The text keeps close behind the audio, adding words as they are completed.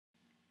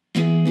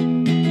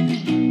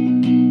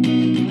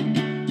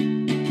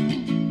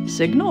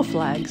signal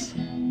flags?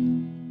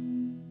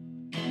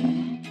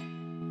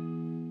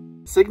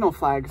 Signal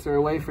flags are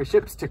a way for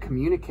ships to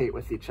communicate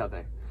with each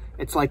other.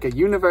 It's like a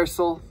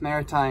universal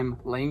maritime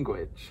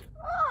language.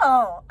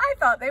 Oh, I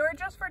thought they were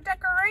just for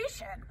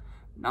decoration.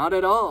 Not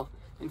at all.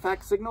 In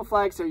fact, signal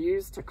flags are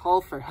used to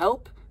call for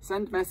help,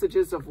 send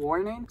messages of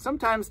warning,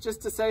 sometimes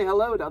just to say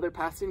hello to other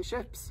passing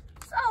ships.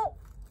 So,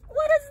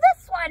 what does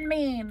this one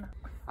mean?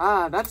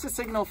 Ah, that's a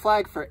signal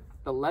flag for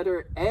the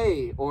letter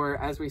A, or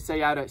as we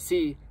say out at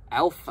sea,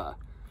 Alpha.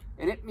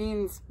 And it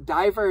means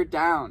diver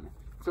down.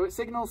 So it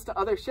signals to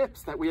other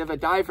ships that we have a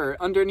diver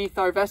underneath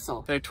our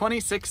vessel. There are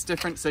 26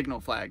 different signal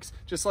flags,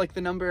 just like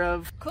the number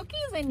of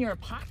Cookies in your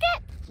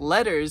pocket?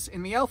 letters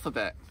in the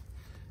alphabet.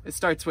 It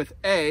starts with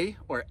A,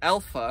 or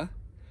Alpha,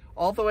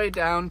 all the way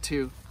down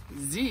to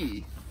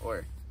Z,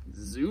 or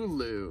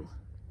Zulu.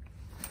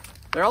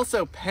 There are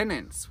also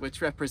pennants,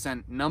 which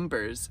represent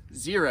numbers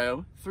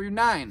 0 through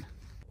 9.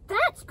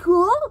 That's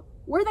cool.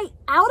 Were they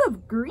out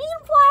of green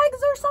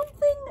flags or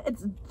something?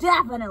 It's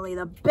definitely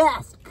the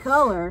best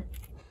color.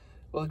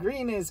 Well,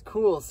 green is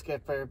cool,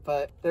 Skipper,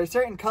 but there are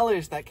certain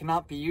colors that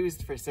cannot be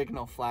used for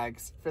signal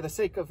flags for the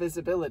sake of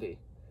visibility.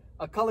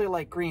 A color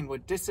like green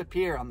would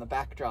disappear on the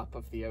backdrop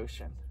of the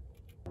ocean.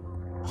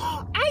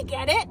 I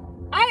get it.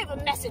 I have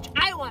a message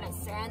I want to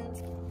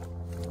send.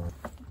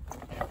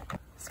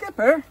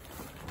 Skipper,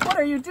 what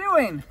are you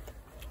doing?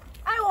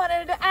 I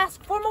wanted to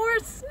ask for more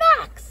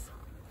snacks.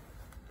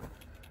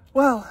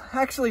 Well,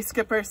 actually,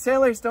 Skipper,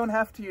 sailors don't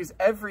have to use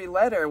every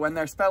letter when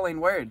they're spelling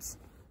words.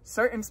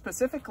 Certain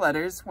specific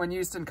letters, when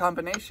used in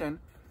combination,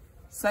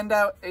 send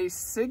out a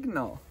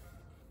signal,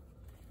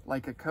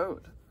 like a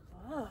code.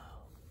 Oh.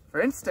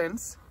 For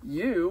instance,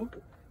 U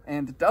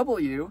and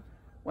W,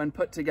 when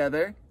put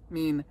together,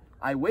 mean,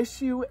 I wish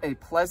you a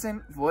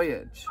pleasant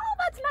voyage. Oh,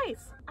 that's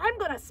nice. I'm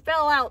gonna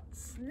spell out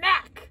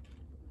snack.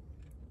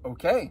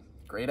 Okay,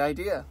 great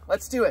idea.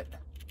 Let's do it.